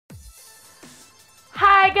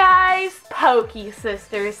Hi guys,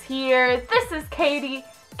 Pokesisters here. This is Katie,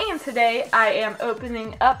 and today I am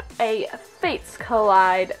opening up a Fates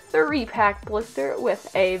Collide 3-pack blister with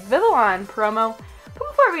a Vivillon promo. But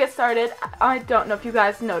before we get started, I don't know if you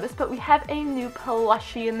guys noticed, but we have a new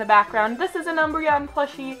plushie in the background. This is an Umbreon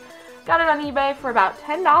plushie. Got it on eBay for about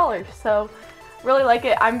 $10, so really like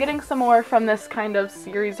it. I'm getting some more from this kind of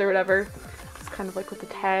series or whatever. It's kind of like what the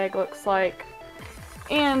tag looks like.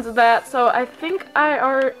 And that, so I think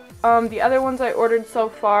the other ones I ordered so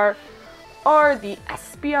far are the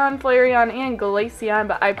Espeon, Flareon, and Glaceon,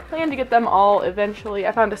 but I plan to get them all eventually.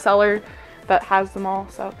 I found a seller that has them all,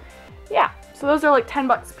 so yeah. So those are like 10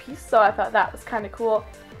 bucks a piece, so I thought that was kind of cool.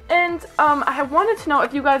 And I wanted to know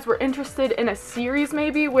if you guys were interested in a series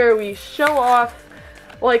maybe where we show off,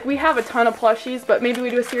 like we have a ton of plushies, but maybe we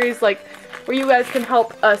do a series like where you guys can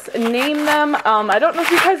help us name them. I don't know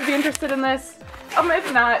if you guys would be interested in this.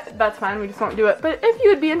 If not, that's fine, we just won't do it. But if you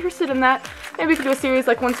would be interested in that, maybe we could do a series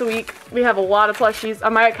like once a week. We have a lot of plushies.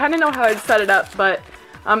 I kind of know how I'd set it up, but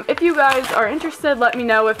if you guys are interested, let me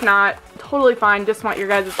know. If not, totally fine, just want your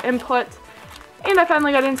guys' input. And I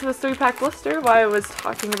finally got into this 3-pack blister while I was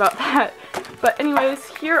talking about that. But anyways,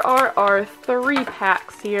 here are our 3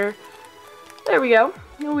 packs here. There we go.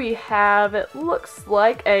 We have, it looks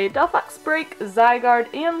like a Delphox Break,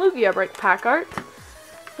 Zygarde, and Lugia Break pack art.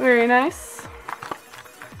 Very nice.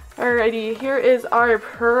 Alrighty, here is our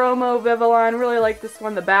promo Vivillon. Really like this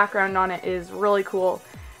one. The background on it is really cool.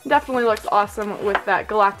 Definitely looks awesome with that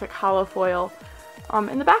galactic hollow foil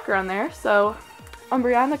in the background there. So,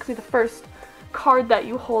 Umbreon, that could be the first card that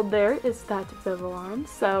you hold there, is that Vivillon.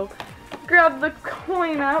 So, grab the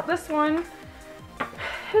coin out. This one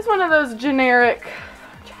is one of those generic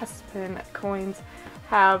Chespin coins.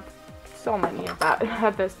 Have so many of that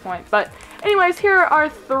at this point. But anyways, here are our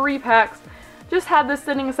 3 packs. Just had this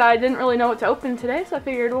sitting aside, didn't really know what to open today, so I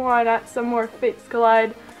figured why not some more Fates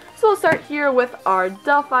Collide. So we'll start here with our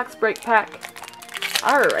Delphox Break pack.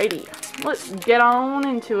 Alrighty, let's get on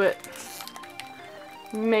into it.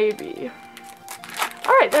 Maybe.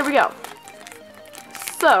 Alright, there we go.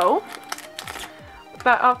 So, put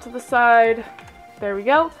that off to the side. There we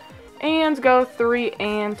go. And go 3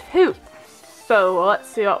 and 2. So let's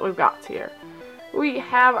see what we've got here. We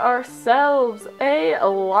have ourselves a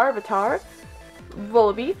Larvitar,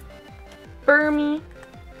 Volibee, Burmy,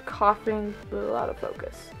 Coughing, out of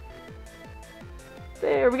focus.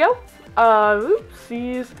 There we go.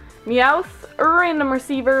 Oopsies. Meowth, a Random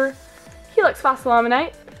Receiver, Helix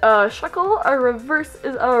Fossilimanite, Shuckle, a reverse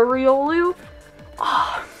is a Riolu.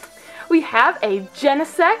 Oh, we have a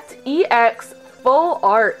Genesect EX full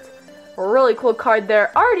art. Really cool card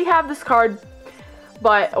there. Already have this card,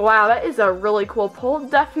 but wow, that is a really cool pull.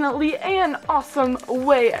 Definitely an awesome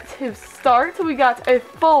way to start. We got a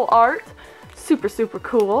full art. Super, super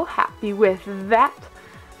cool. Happy with that.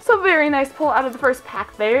 So very nice pull out of the first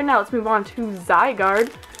pack there. Now let's move on to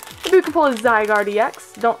Zygarde. Maybe we can pull a Zygarde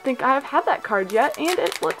EX. Don't think I have had that card yet, and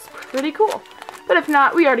it looks pretty cool. But if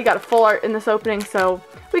not, we already got a full art in this opening, so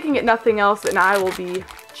we can get nothing else, and I will be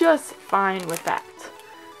just fine with that.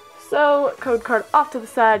 So, code card off to the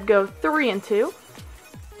side, go 3 and 2.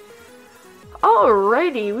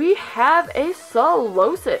 Alrighty, we have a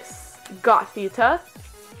Solosis, Gothita,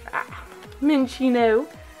 Minchino,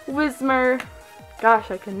 Whismur,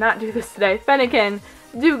 gosh, I cannot do this today, Fennekin,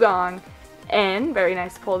 Dugong, and very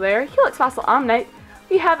nice pull there, Helix Fossil Omnite.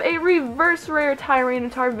 We have a reverse rare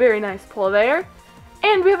Tyranitar, very nice pull there,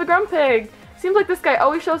 and we have a Grumpig. Seems like this guy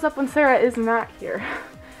always shows up when Sarah is not here.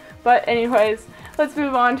 But anyways, let's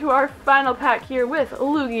move on to our final pack here with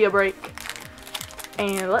Lugia Break.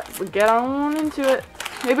 And let's get on into it.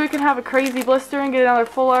 Maybe we can have a crazy blister and get another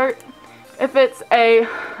full art. If it's a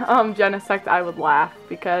Genesect, I would laugh,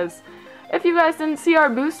 because if you guys didn't see our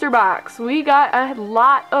booster box, we got a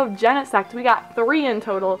lot of Genesect. We got 3 in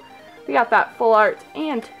total. We got that full art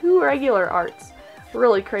and 2 regular arts.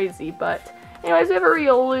 Really crazy, but anyways, we have a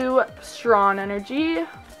Riolu, Strong Energy,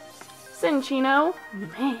 Cinchino.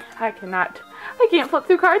 Man, I can't flip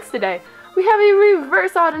through cards today. We have a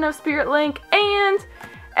reverse Audino Spirit Link and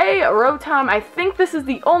a Rotom. I think this is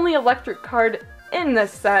the only electric card in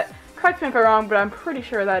this set. Correct me if I'm wrong, but I'm pretty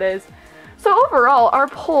sure that is. So overall, our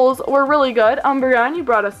pulls were really good. Umbreon, you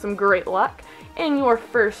brought us some great luck in your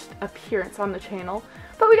first appearance on the channel.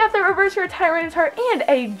 But we got the reverse rare Tyranitar and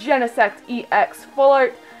a Genesect EX full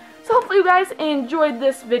art. So hopefully you guys enjoyed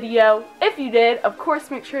this video. If you did, of course,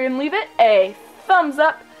 make sure and leave it a thumbs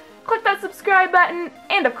up. Click that subscribe button,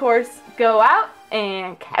 and of course, go out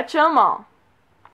and catch 'em all.